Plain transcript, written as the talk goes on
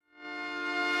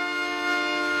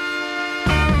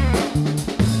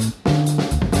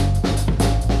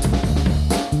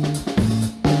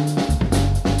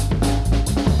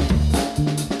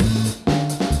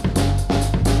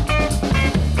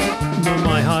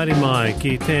Haere mai,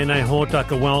 ki tēnei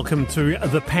hōtaka. Welcome to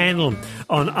the panel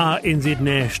on RNZ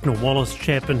National. Wallace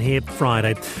Chapman here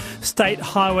Friday. State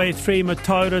Highway 3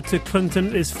 Mataura to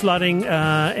Clinton is flooding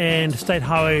and State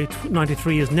Highway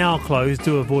 93 is now closed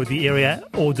to avoid the area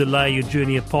or delay your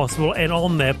journey if possible. And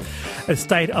on that, a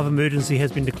state of emergency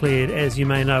has been declared, as you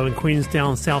may know, in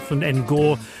Queenstown, Southland and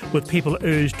Gore, with people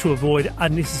urged to avoid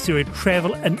unnecessary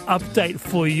travel. An update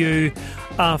for you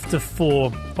after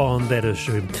 4 on that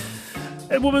issue.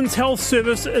 A Women's Health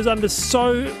Service is under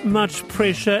so much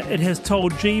pressure it has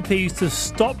told GPs to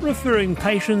stop referring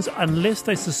patients unless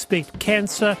they suspect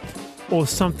cancer or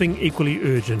something equally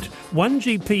urgent. One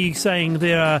GP saying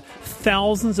there are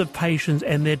thousands of patients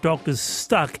and their doctors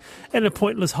stuck in a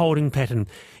pointless holding pattern.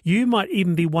 You might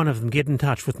even be one of them. Get in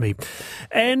touch with me.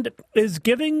 And is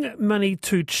giving money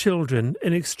to children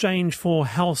in exchange for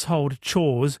household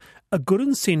chores a good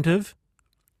incentive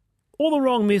or the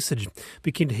wrong message?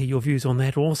 Be keen to hear your views on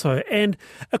that also. And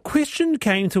a question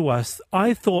came to us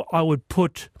I thought I would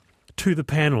put to the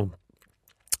panel.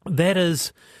 That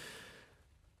is,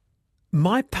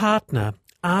 my partner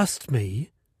asked me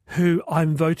who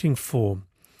I'm voting for,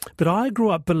 but I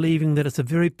grew up believing that it's a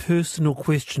very personal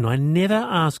question. I never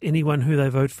ask anyone who they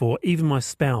vote for, even my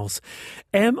spouse.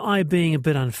 Am I being a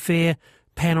bit unfair?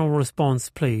 Panel response,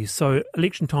 please. So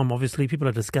election time, obviously, people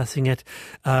are discussing it.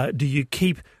 Do you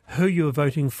keep who you're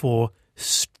voting for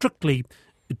strictly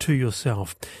to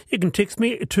yourself? You can text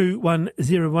me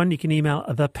 2101. You can email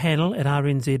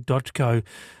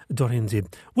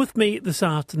thepanel@rnz.co.nz. With me this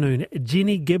afternoon,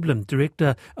 Jenni Giblin,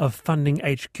 Director of Funding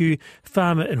HQ,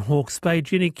 farmer in Hawke's Bay.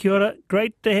 Jenni, kia ora.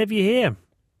 Great to have you here.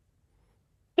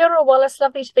 Kia ora, Wallace.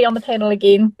 Lovely to be on the panel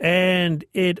again. And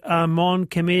Ed Amon,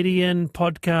 comedian,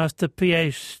 podcaster,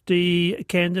 PhD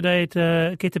candidate.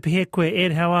 Ke te pihe koe.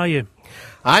 Ed, how are you?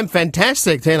 I'm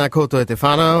fantastic, tēnā koutou te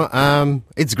whānau.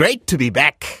 It's great to be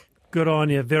back. Good on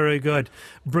you, very good.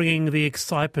 Bringing the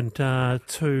excitement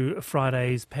to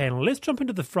Friday's panel. Let's jump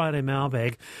into the Friday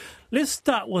Mailbag. Let's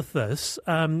start with this.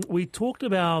 We talked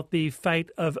about the fate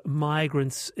of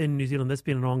migrants in New Zealand. That's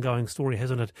been an ongoing story,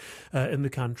 hasn't it, in the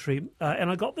country. And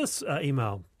I got this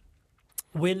email.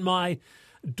 When my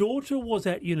daughter was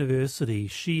at university,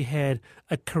 she had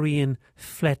a Korean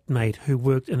flatmate who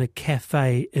worked in a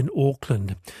cafe in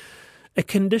Auckland. A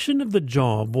condition of the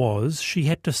job was she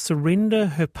had to surrender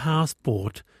her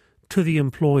passport to the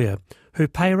employer. Her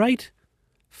pay rate,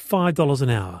 $5 an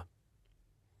hour.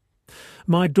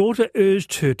 My daughter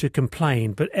urged her to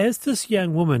complain, but as this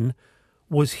young woman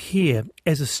was here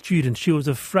as a student, she was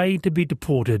afraid to be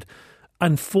deported.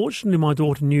 Unfortunately, my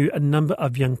daughter knew a number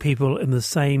of young people in the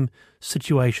same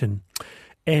situation.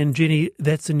 And Jenni,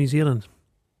 that's in New Zealand.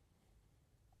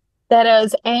 That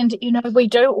is, and we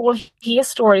do all hear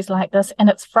stories like this, and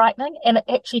it's frightening. And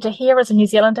actually, to hear as a New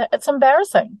Zealander, it's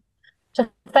embarrassing to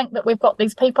think that we've got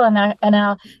these people in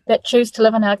our that choose to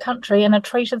live in our country and are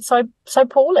treated so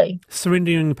poorly.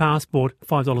 Surrendering the passport,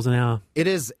 $5 an hour. It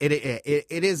is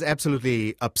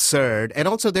absolutely absurd. And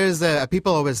also, there's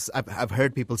people always I've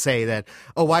heard people say that,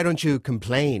 oh, why don't you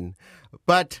complain?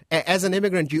 But as an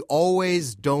immigrant, you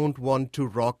always don't want to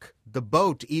rock the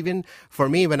boat. Even for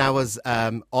me, when I was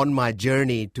on my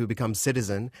journey to become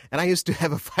citizen, and I used to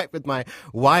have a fight with my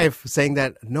wife saying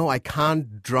that, no, I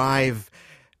can't drive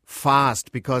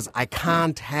fast because I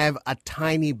can't have a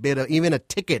tiny bit of, even a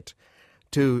ticket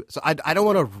so I don't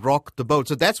want to rock the boat.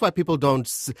 So that's why people don't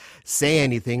say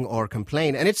anything or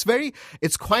complain. And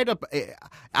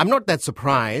I'm not that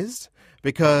surprised,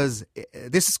 because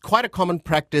this is quite a common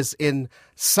practice in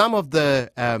some of the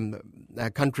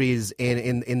countries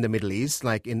in the Middle East,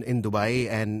 like in Dubai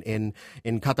and in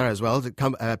Qatar as well.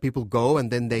 People go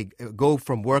and then they go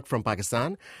from work from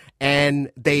Pakistan and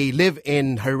they live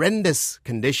in horrendous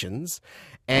conditions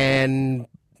and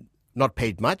not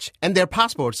paid much, and their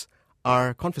passports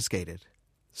are confiscated.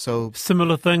 So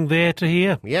similar thing there to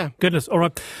here. Yeah. Goodness. All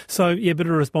right. So, yeah, a bit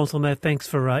of a response on that. Thanks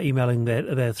for emailing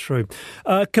that through.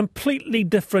 Completely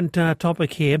different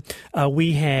topic here.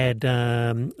 We had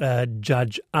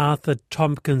Judge Arthur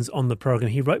Tompkins on the program.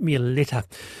 He wrote me a letter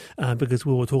because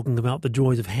we were talking about the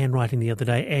joys of handwriting the other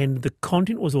day, and the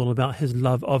content was all about his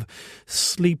love of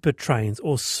sleeper trains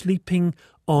or sleeping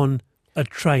on a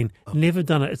train. Oh. Never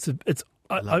done it. It's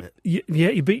you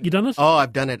done it? Oh,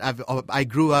 I've done it. I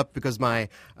grew up because my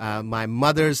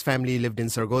mother's family lived in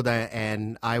Sargodha,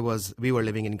 and we were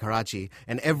living in Karachi.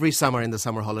 And every summer in the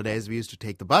summer holidays, we used to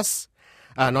take the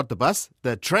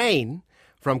train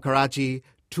from Karachi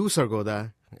to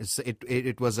Sargodha.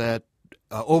 It was a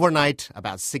overnight,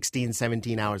 about 16,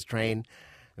 17 hours train.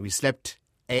 We slept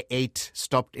 8,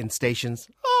 stopped in stations.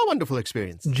 Oh, wonderful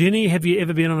experience. Jenni, have you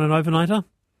ever been on an overnighter?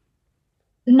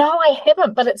 No, I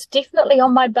haven't, but it's definitely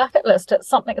on my bucket list. It's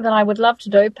something that I would love to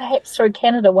do, perhaps through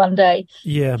Canada one day.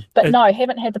 Yeah. But no, I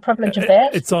haven't had the privilege of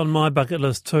that. It's on my bucket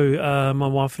list too. My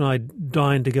wife and I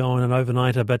dying to go on an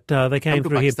overnighter, but they came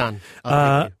through Pakistan.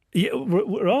 here.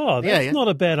 That's not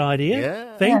a bad idea.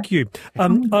 Yeah. Thank you.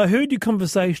 I heard your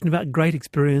conversation about great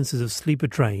experiences of sleeper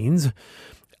trains.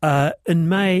 In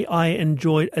May, I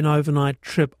enjoyed an overnight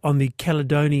trip on the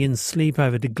Caledonian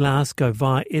sleepover to Glasgow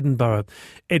via Edinburgh.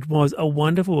 It was a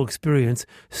wonderful experience,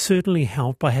 certainly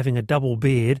helped by having a double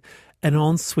bed, an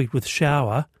ensuite with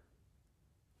shower.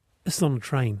 It's on a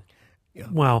train. Yeah.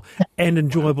 Wow. And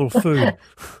enjoyable food.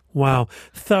 Wow.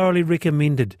 Thoroughly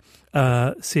recommended,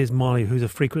 says Molly, who's a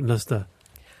frequent listener.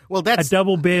 Well, that's a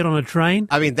double bed on a train.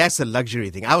 I mean, that's a luxury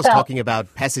thing. I was talking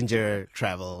about passenger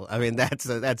travel. I mean, that's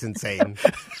insane.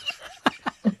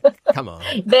 Come on.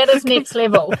 That is next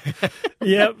level.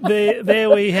 Yep, there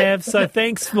we have. So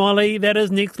thanks, Molly. That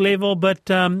is next level, but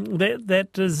that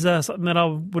is something that I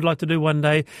would like to do one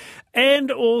day.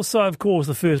 And also, of course,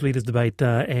 the First Leaders debate,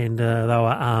 and they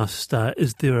were asked,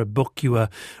 is there a book you are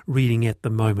reading at the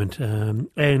moment?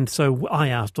 And so I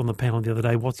asked on the panel the other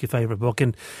day, what's your favourite book?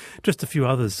 And just a few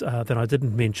others that I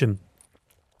didn't mention.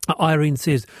 Irene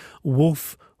says,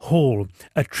 Wolf Hall,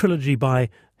 a trilogy by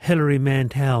Hilary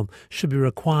Mantel, should be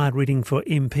required reading for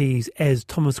MPs, as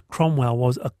Thomas Cromwell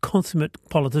was a consummate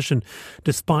politician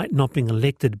despite not being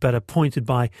elected but appointed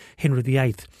by Henry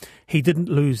VIII. He didn't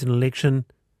lose an election.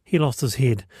 He lost his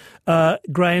head.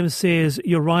 Graham says,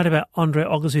 you're right about Andre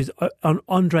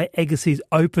Agassi's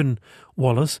Open,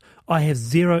 Wallace. I have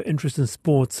zero interest in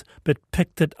sports, but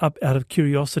picked it up out of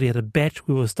curiosity at a batch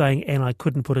we were staying and I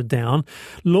couldn't put it down.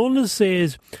 Lorna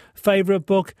says, favourite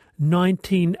book,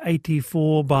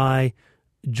 1984 by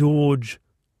George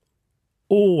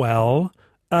Orwell.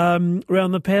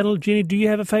 Around the panel, Jenny, do you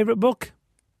have a favourite book?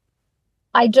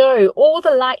 I do. All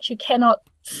the Light You Cannot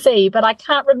See, but I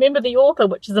can't remember the author,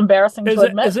 which is embarrassing to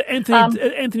admit. Is it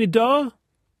Anthony Doerr?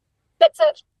 That's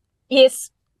it. Yes.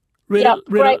 A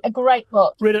great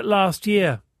book. Read it last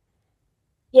year.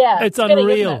 Yeah. It's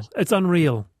unreal. It's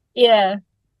unreal. Yeah.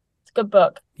 It's a good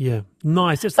book. Yeah.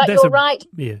 Nice. You're right.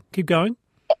 Yeah. Keep going.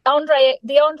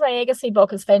 The Andre Agassi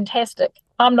book is fantastic.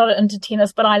 I'm not into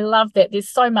tennis, but I love that. There's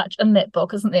so much in that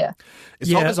book, isn't there?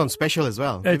 It's always on special as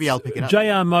well. Maybe I'll pick it up.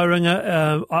 J.R.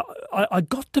 Moeringer, I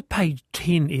got to page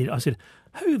 10, Ed. I said,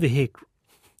 who the heck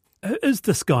is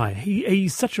this guy?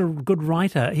 He's such a good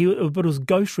writer. But it was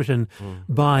ghostwritten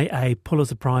by a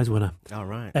Pulitzer Prize winner. All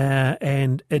right.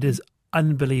 And it is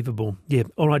unbelievable. Yeah.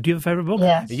 All right. Do you have a favourite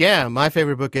book? Yeah. My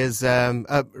favourite book is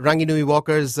Ranginui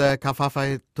Walker's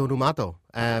Kafafai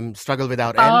Tonumato, Struggle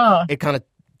Without End. It kind of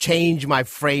changed my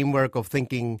framework of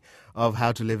thinking of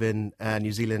how to live in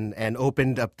New Zealand and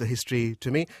opened up the history to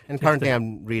me. And currently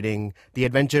I'm reading The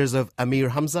Adventures of Amir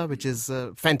Hamza, which is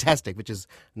fantastic, which is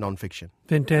non-fiction.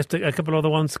 Fantastic. A couple other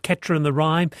ones, Catcher in the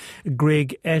Rye,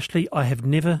 Greg Ashley. I have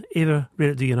never, ever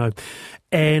read it, do you know?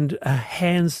 And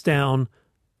hands down,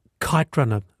 Kite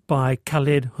Runner by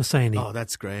Khaled Hosseini. Oh,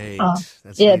 that's great.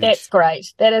 That's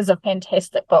great. That is a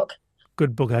fantastic book.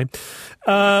 Good book, eh?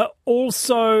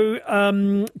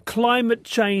 Also, climate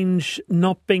change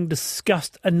not being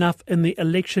discussed enough in the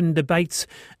election debates.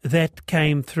 That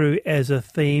came through as a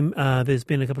theme. There's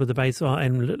been a couple of debates,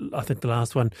 and I think the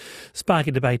last one, sparky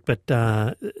debate, but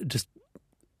just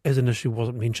as an issue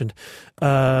wasn't mentioned.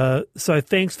 So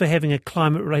thanks for having a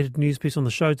climate-related news piece on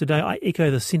the show today. I echo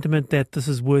the sentiment that this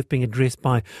is worth being addressed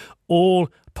by all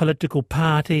political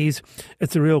parties.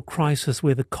 It's a real crisis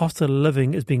where the cost of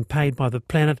living is being paid by the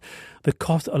planet. The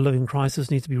cost of living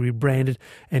crisis needs to be rebranded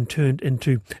and turned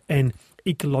into an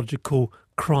ecological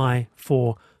cry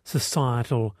for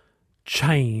societal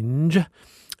change.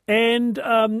 And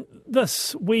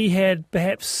we had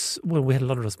a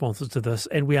lot of responses to this,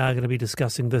 and we are going to be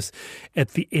discussing this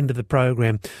at the end of the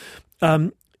program.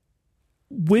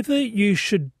 Whether you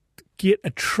should get a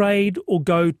trade or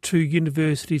go to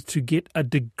universities to get a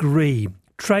degree,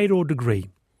 trade or degree.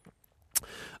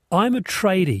 I'm a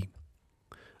tradie,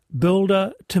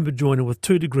 builder, timber joiner with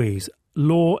 2 degrees,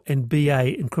 law and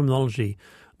BA in criminology.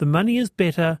 The money is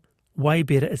better, way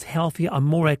better, it's healthier, I'm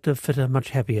more active, fitter, much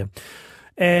happier.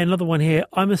 And another one here,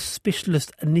 I'm a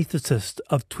specialist anaesthetist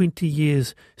of 20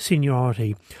 years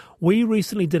seniority. We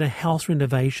recently did a house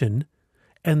renovation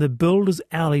and the builder's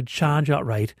hourly charge-out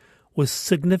rate was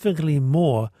significantly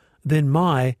more than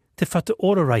my te whatu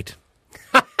ora rate.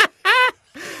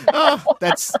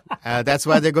 That's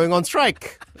why they're going on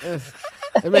strike.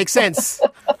 It makes sense.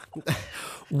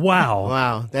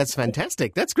 Wow. That's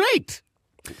fantastic. That's great.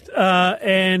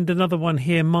 And another one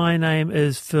here. My name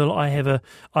is Phil. I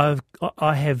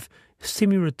have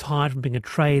semi-retired from being a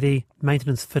tradie,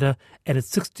 maintenance fitter, and at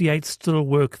 68 still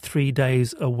work 3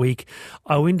 days a week.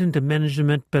 I went into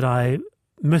management, but I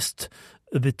missed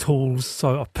the tools,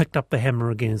 so I picked up the hammer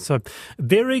again. So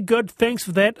very good. Thanks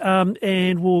for that.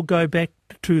 And we'll go back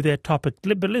to that topic.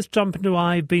 But let's jump into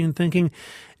I've Been Thinking.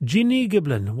 Jenni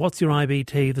Giblin, what's your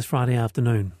IBT this Friday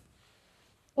afternoon?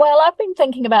 Well, I've been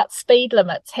thinking about speed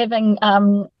limits, having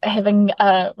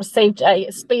received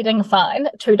a speeding fine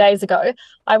 2 days ago.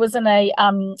 I was in a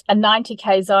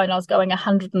 90k zone. I was going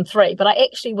 103, but I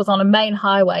actually was on a main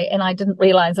highway and I didn't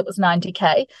realise it was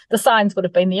 90k. The signs would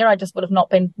have been there. I just would have not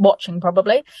been watching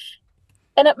probably.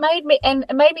 And it made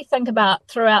me think about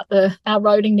throughout our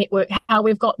roading network how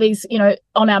we've got these,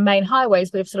 on our main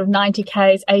highways, we have sort of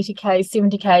 90k's, 80k's,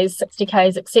 70k's,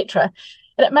 60k's, etc.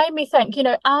 And it made me think,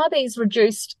 are these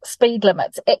reduced speed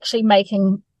limits actually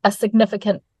making a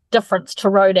significant difference to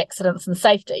road accidents and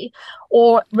safety?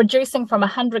 Or reducing from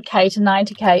 100k to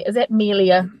 90k, is that merely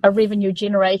a revenue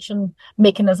generation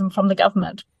mechanism from the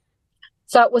government?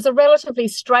 So it was a relatively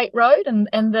straight road, and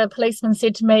the policeman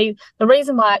said to me, the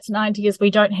reason why it's 90 is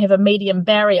we don't have a medium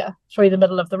barrier through the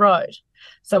middle of the road.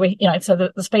 So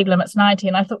the speed limit's 90.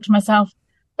 And I thought to myself,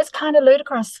 it's kind of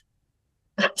ludicrous.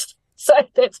 So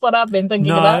that's what I've been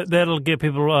thinking about. No, that'll get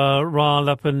people riled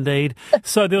up indeed.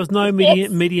 So there was no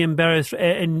medium barriers,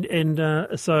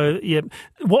 so yeah.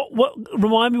 What?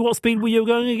 Remind me, what speed were you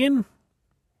going again?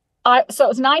 So it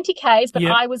was 90k's, but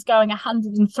I was going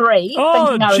 103, oh,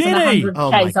 thinking I was Jenni. in 100k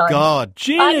Oh my zone. God,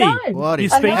 Jenni! I know. What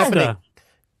is happening?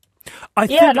 I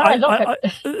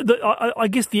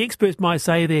guess the experts might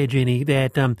say there, Jenni,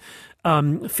 that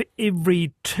for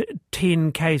every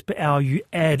 10 k's per hour you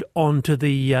add on to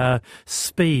the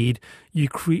speed, you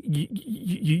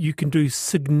can do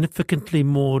significantly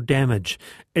more damage.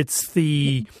 It's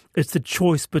the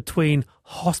choice between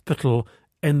hospital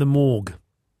and the morgue.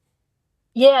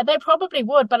 Yeah, they probably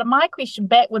would. But my question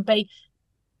back would be,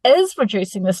 is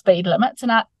reducing the speed limits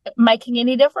and making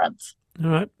any difference? All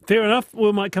right, fair enough.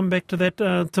 We might come back to that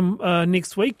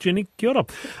next week, Jenni. Kia ora.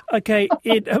 Okay,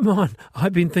 Ed, Amon,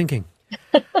 I've been thinking.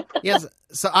 Yes,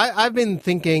 so I've been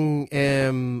thinking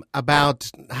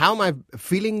about how my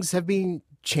feelings have been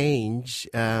changed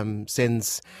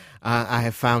since I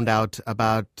have found out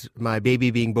about my baby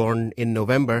being born in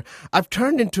November. I've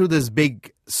turned into this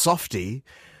big softie,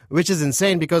 which is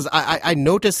insane because I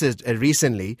noticed it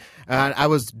recently. I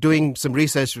was doing some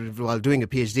research while doing a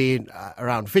PhD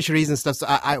around fisheries and stuff. So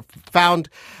I found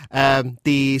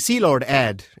the Sea Lord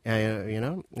ad,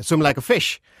 swim like a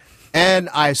fish. And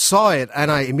I saw it and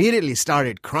I immediately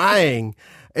started crying.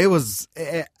 It was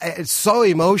it's so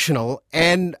emotional.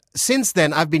 And since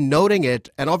then, I've been noting it.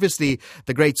 And obviously,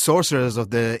 the great sorcerers of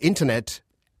the internet,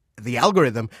 the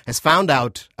algorithm, has found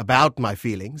out about my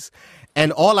feelings.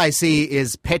 And all I see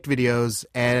is pet videos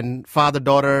and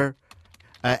father-daughter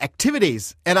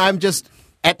activities. And I'm just,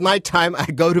 at nighttime, I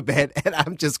go to bed and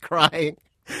I'm just crying.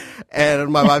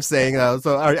 And my wife's saying,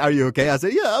 so are you okay? I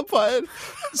said, yeah, I'm fine.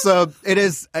 So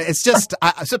it's just,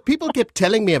 so people keep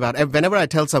telling me about it. Whenever I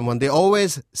tell someone, they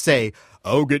always say,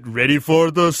 oh, get ready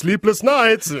for the sleepless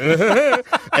nights.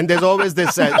 And there's always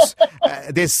this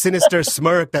sinister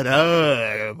smirk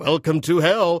that, welcome to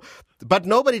hell. But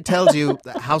nobody tells you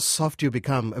how soft you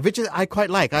become, which I quite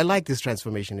like. I like this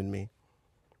transformation in me.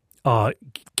 Oh,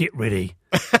 get ready.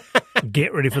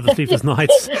 Get ready for the sleepless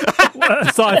nights.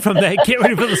 Aside from that, get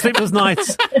ready for the sleepless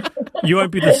nights. You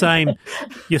won't be the same.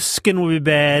 Your skin will be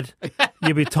bad.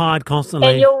 You'll be tired constantly.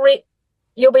 And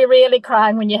you'll be really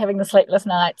crying when you're having the sleepless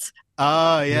nights.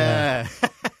 Oh, yeah.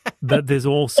 But there's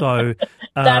also...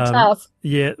 That's tough.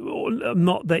 Yeah,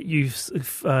 not that you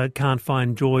can't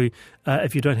find joy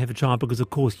if you don't have a child, because of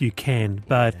course you can,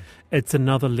 but it's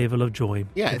another level of joy.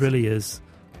 Yeah, it really is.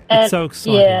 It's so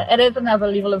exciting. Yeah, it is another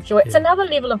level of joy. It's another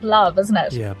level of love, isn't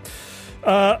it? Yeah.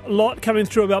 A lot coming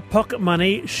through about pocket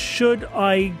money. Should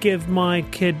I give my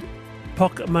kid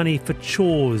pocket money for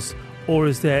chores, or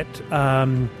is that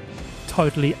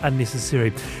totally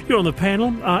unnecessary? You're on the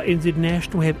panel. NZ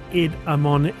National. We have Ed,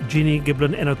 Amon, Jenni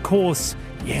Giblin, and of course,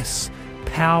 yes,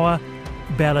 Power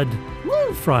Ballad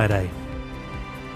Friday.